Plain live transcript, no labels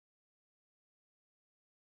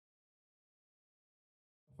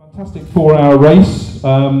Fantastic 4-hour race.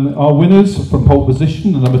 Our winners from pole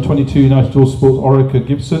position, the number 22 United Autosports Orica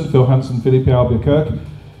Gibson, Phil Hansen, Philippe Albuquerque.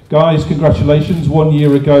 Guys, congratulations. 1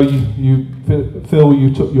 year ago, Phil,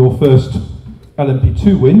 you took your first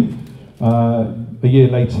LMP2 win. A year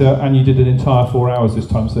later, and you did an entire 4 hours this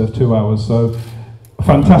time instead of 2 hours. So, a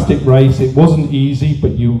fantastic race. It wasn't easy,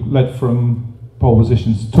 but you led from pole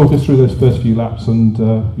positions. Talk us through those first few laps and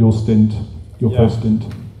your stint, first stint.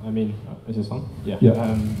 I mean, is this on? Yeah.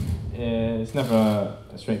 It's never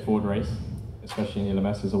a straightforward race, especially in the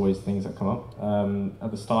LMS. There's always things that come up.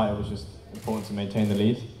 At the start, it was just important to maintain the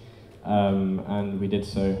lead, and we did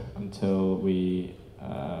so until we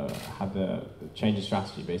had the change of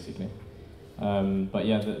strategy, basically. But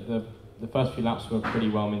yeah, the first few laps were pretty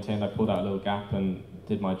well maintained. I pulled out a little gap and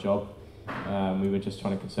did my job. We were just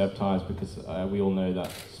trying to conserve tyres because we all know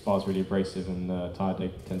that Spa is really abrasive and tyre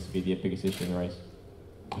deg tends to be the biggest issue in the race.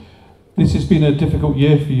 This has been a difficult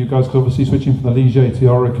year for you guys, because obviously switching from the Ligier to the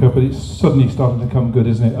Orica, but it's suddenly starting to come good,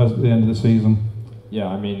 isn't it, at the end of the season? Yeah,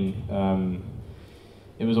 I mean,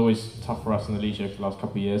 it was always tough for us in the Ligier for the last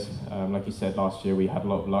couple of years. Like you said, last year we had a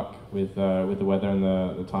lot of luck with the weather and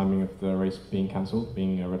the timing of the race being cancelled,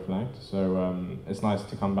 being red flagged. So it's nice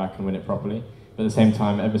to come back and win it properly. But at the same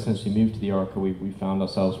time, ever since we moved to the Orica, we found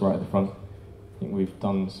ourselves right at the front. I think we've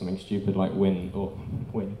done something stupid like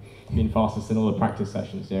been fastest in all the practice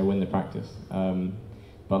sessions. Yeah, win the practice.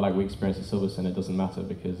 But like we experienced at Silverstone, it doesn't matter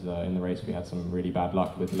because in the race we had some really bad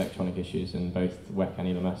luck with electronic issues in both WEC and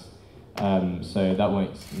ELMS. So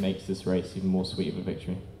that makes this race even more sweet of a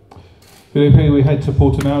victory. Philippe, we head to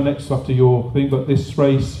Portimao next after your thing, but this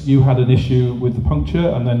race you had an issue with the puncture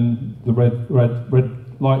and then the red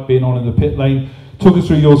light being on in the pit lane. Talk us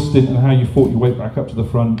through your stint and how you fought your way back up to the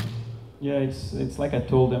front. Yeah, it's like I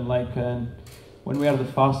told them, like when we are the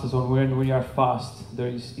fastest or when we are fast,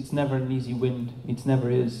 it's never an easy win. It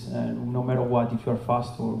never is, no matter what, if you are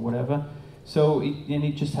fast or whatever. So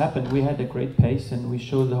it just happened. We had a great pace and we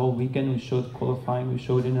showed the whole weekend. We showed qualifying, we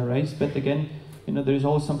showed in a race. But again, you know, there is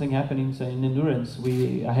always something happening in endurance.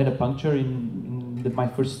 I had a puncture in my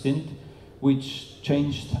first stint, which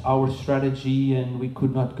changed our strategy, and we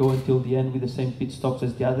could not go until the end with the same pit stops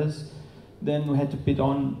as the others. Then we had to pit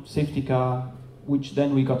on safety car, which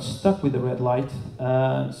then we got stuck with the red light.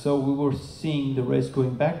 So we were seeing the race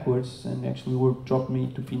going backwards, and actually dropped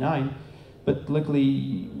me to P9. But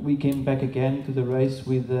luckily we came back again to the race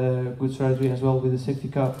with a good strategy as well with the safety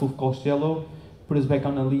car, full course yellow, put us back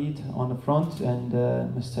on the lead on the front,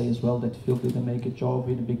 and must say as well that Phil did a make a job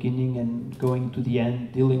in the beginning and going to the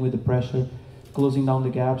end, dealing with the pressure, closing down the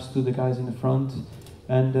gaps to the guys in the front.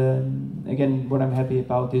 And again, what I'm happy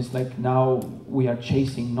about is like now we are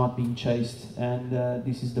chasing, not being chased, and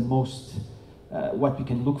this is the most what we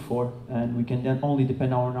can look for, and we can then only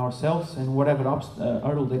depend on ourselves, and whatever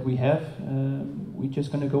hurdle that we have, we're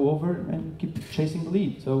just going to go over and keep chasing the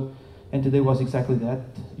lead. So, and today was exactly that.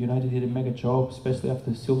 United did a mega job, especially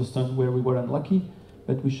after Silverstone where we were unlucky,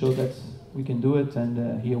 but we showed that we can do it,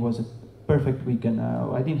 and here was a perfect weekend.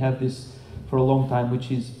 I didn't have this for a long time,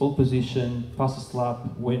 which is pole position, fastest lap,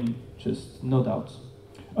 win, just no doubts.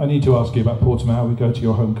 I need to ask you about Portimao. We go to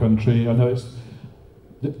your home country. I know it's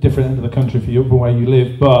a different end of the country for you from where you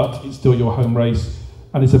live, but it's still your home race,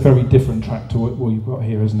 and it's a very different track to what you've got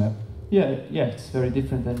here, isn't it? Yeah, it's very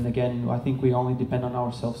different, and again, I think we only depend on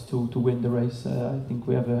ourselves to win the race. I think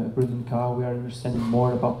we have a brilliant car. We are understanding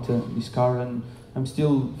more about this car, and I'm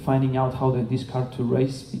still finding out how this car to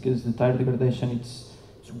race, because the tire degradation, it's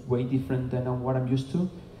way different than what I'm used to.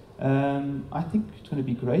 I think it's going to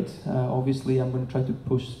be great. Obviously, I'm going to try to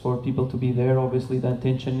push for people to be there. Obviously, the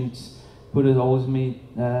intention is put it always me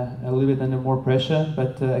a little bit under more pressure.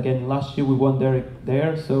 But again, last year we won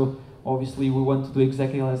there, so obviously we want to do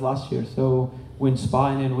exactly as last year. So win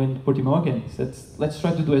Spa and then win Portimao again. So let's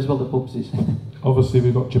try to do as well the pole position. Obviously,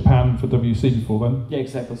 we've got Japan for WC before then. Yeah,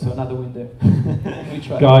 exactly. So another win there. We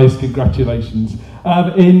try. Guys, congratulations.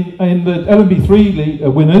 In the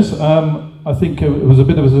LMP3 winners, I think it was a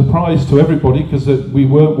bit of a surprise to everybody because we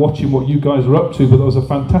weren't watching what you guys were up to, but that was a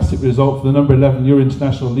fantastic result for the number 11 Euro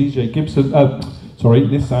International Ligier Gibson.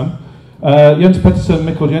 Nissan. Jens Pettersson,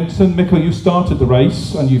 Mikkel Jensen. Mikkel, you started the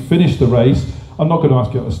race and you finished the race. I'm not going to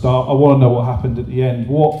ask you at the start. I want to know what happened at the end.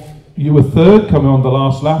 You were third coming on the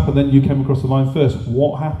last lap, and then you came across the line first.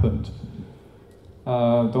 What happened?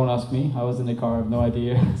 Don't ask me. I was in the car. I have no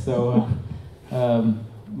idea. So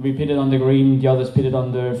we pitted on the green. The others pitted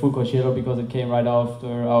on the full course yellow because it came right after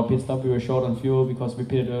our pit stop. We were short on fuel because we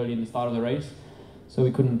pitted early in the start of the race. So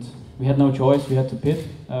we had no choice. We had to pit.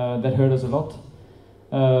 That hurt us a lot.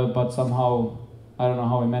 But somehow I don't know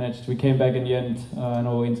how we managed. We came back in the end. I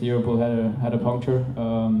know into Europol had a puncture,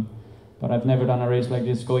 but I've never done a race like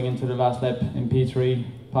this. Going into the last lap in P3,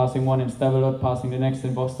 passing one in Stavelot, passing the next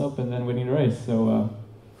in Vostok, and then winning the race. So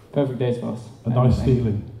perfect days for us. A nice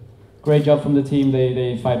feeling. Great job from the team.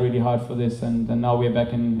 They fight really hard for this, and now we're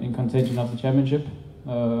back in contention of the championship,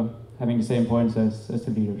 having the same points as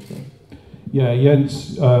the leaders. So. Yeah,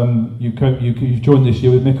 Jens, you've joined this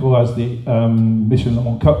year with Mikkel as the Michelin Le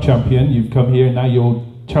Mans Cup champion. You've come here and now you're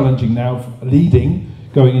challenging now, leading,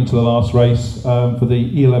 going into the last race for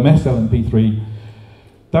the ELMS LMP3.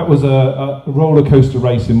 That was a roller coaster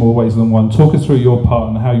race in more ways than one. Talk us through your part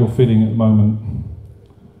and how you're feeling at the moment.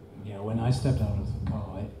 Yeah, when I stepped out of the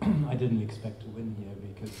car, I didn't expect to win here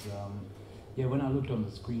because, yeah, when I looked on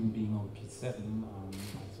the screen being on P7,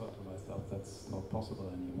 I thought to myself that's not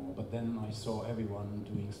possible anymore. But then I saw everyone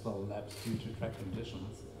doing slow laps due to track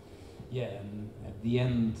conditions. Yeah, and at the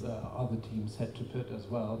end, other teams had to pit as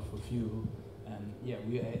well for fuel. And yeah,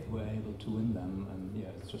 we were able to win them, and yeah,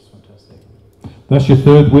 it's just fantastic. That's your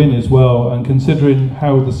third win as well, and considering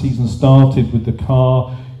how the season started with the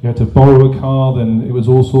car, you had to borrow a car, then it was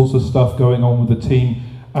all sorts of stuff going on with the team,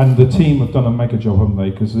 and the team have done a mega job, haven't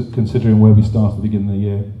they, considering where we started at the beginning of the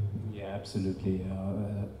year. Yeah, absolutely.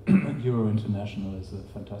 Euro International is a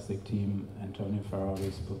fantastic team. Antonio Ferrari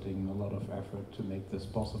is putting a lot of effort to make this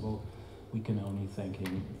possible. We can only thank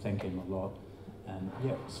him a lot. And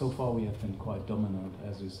yeah, so far we have been quite dominant.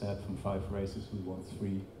 As you said, from 5 races we won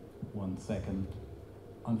 3, 1 second.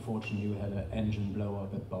 Unfortunately, we had an engine blow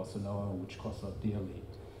up at Barcelona, which cost us dearly.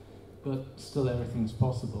 But still, everything's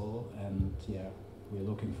possible, and yeah, we're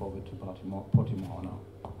looking forward to Portimao now.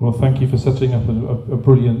 Well, thank you for setting up a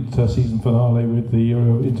brilliant season finale with the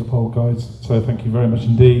Euro Interpol guys. So thank you very much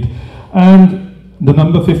indeed. And the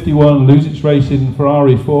number 51 Luzic Racing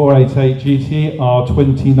Ferrari 488 GT are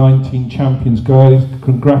 2019 champions, guys.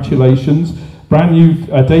 Congratulations. Brand new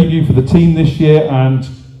debut for the team this year and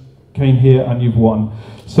came here and you've won.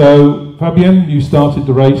 So Fabien, you started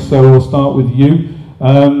the race, so we'll start with you.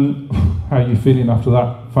 How are you feeling after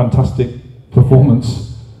that fantastic performance?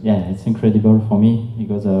 Yeah, it's incredible for me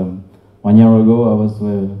because 1 year ago I was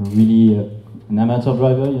really an amateur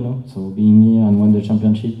driver, you know, so being here and win the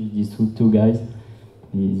championship with these two guys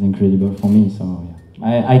is incredible for me. So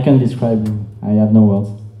yeah, I can't describe, I have no words.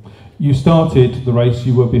 You started the race,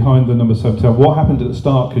 you were behind the number 7. What happened at the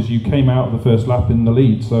start? Because you came out of the first lap in the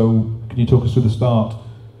lead, so can you talk us through the start?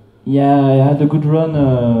 Yeah, I had a good run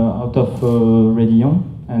out of Rédillon,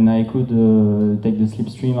 and I could take the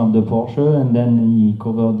slipstream of the Porsche, and then he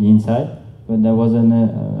covered the inside. But there was an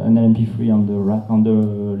LMP3 on the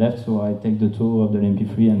left, so I take the toe of the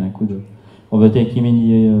LMP3 and I could overtake him in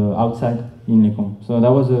the outside in Les Comps. So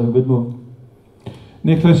that was a good move.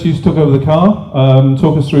 Nicholas, you took over the car.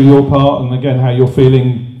 Talk us through your part and again how you're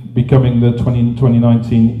feeling becoming the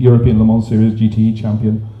 2019 European Le Mans Series GTE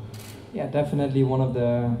champion. Yeah, definitely one of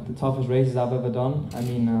the toughest races I've ever done. I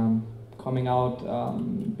mean, coming out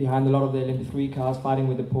behind a lot of the LMP3 cars, fighting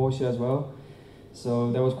with the Porsche as well.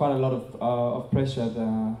 So there was quite a lot of pressure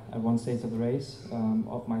at one stage of the race,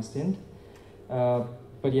 of my stint.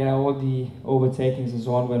 But yeah, all the overtakings and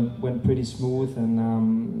so on went pretty smooth,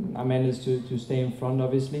 and I managed to stay in front,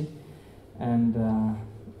 obviously. And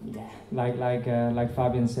yeah, like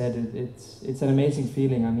Fabien said, it's an amazing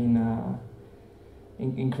feeling. I mean,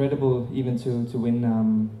 incredible even to win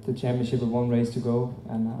the championship with 1 race to go,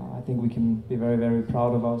 and I think we can be very, very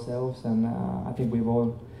proud of ourselves, and I think we've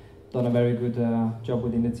all done a very good job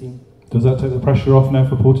within the team. Does that take the pressure off now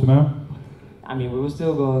for Portimao? I mean, we will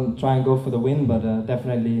still try and go for the win, but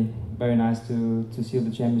definitely very nice to seal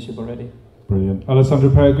the championship already. Brilliant. Alessandro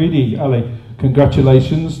Peregrini, Ale,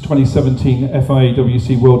 congratulations, 2017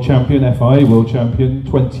 FIA-WC World Champion, FIA World Champion,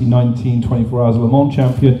 2019 24 Hours Le Mans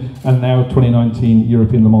Champion, and now 2019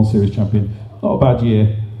 European Le Mans Series Champion. Not a bad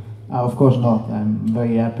year. Of course not. I'm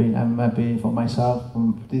very happy. I'm happy for myself,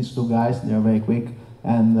 for these 2 guys. They are very quick.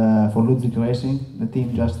 And for Luzic Racing, the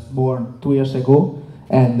team just born 2 years ago,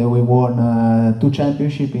 and we won 2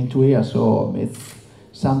 championships in 2 years. So it's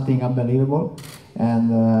something unbelievable. And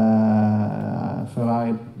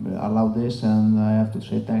Ferrari allowed this, and I have to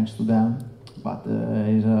say thanks to them. But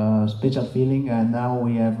it's a special feeling, and now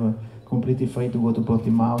we have completely free to go to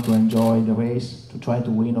Portimao to enjoy the race, to try to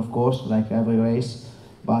win, of course, like every race,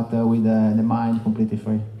 but with the mind completely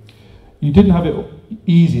free. You didn't have it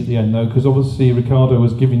easy at the end though, because obviously Ricardo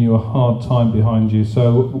was giving you a hard time behind you.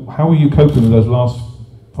 So how were you coping with those last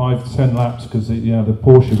 5 to 10 laps? Because the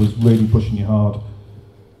Porsche was really pushing you hard.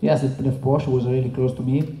 Yes, the Porsche was really close to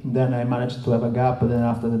me. Then I managed to have a gap, but then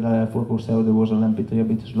after the full course there was a LMP3 a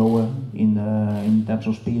bit slower in terms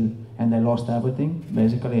of speed, and I lost everything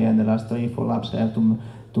basically. And the last 3-4 laps I have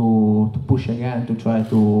to push again to try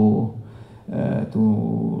to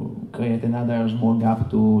create another small gap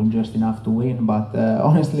to just enough to win. But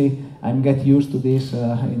honestly, I'm get used to this.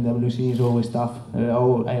 In WC is always tough.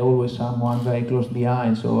 I always someone very close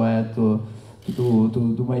behind, so I had to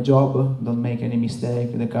do my job, don't make any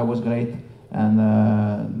mistake. The car was great, and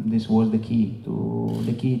this was the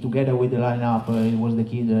key together with the lineup. It was the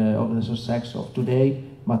key of the success of today,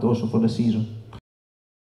 but also for the season.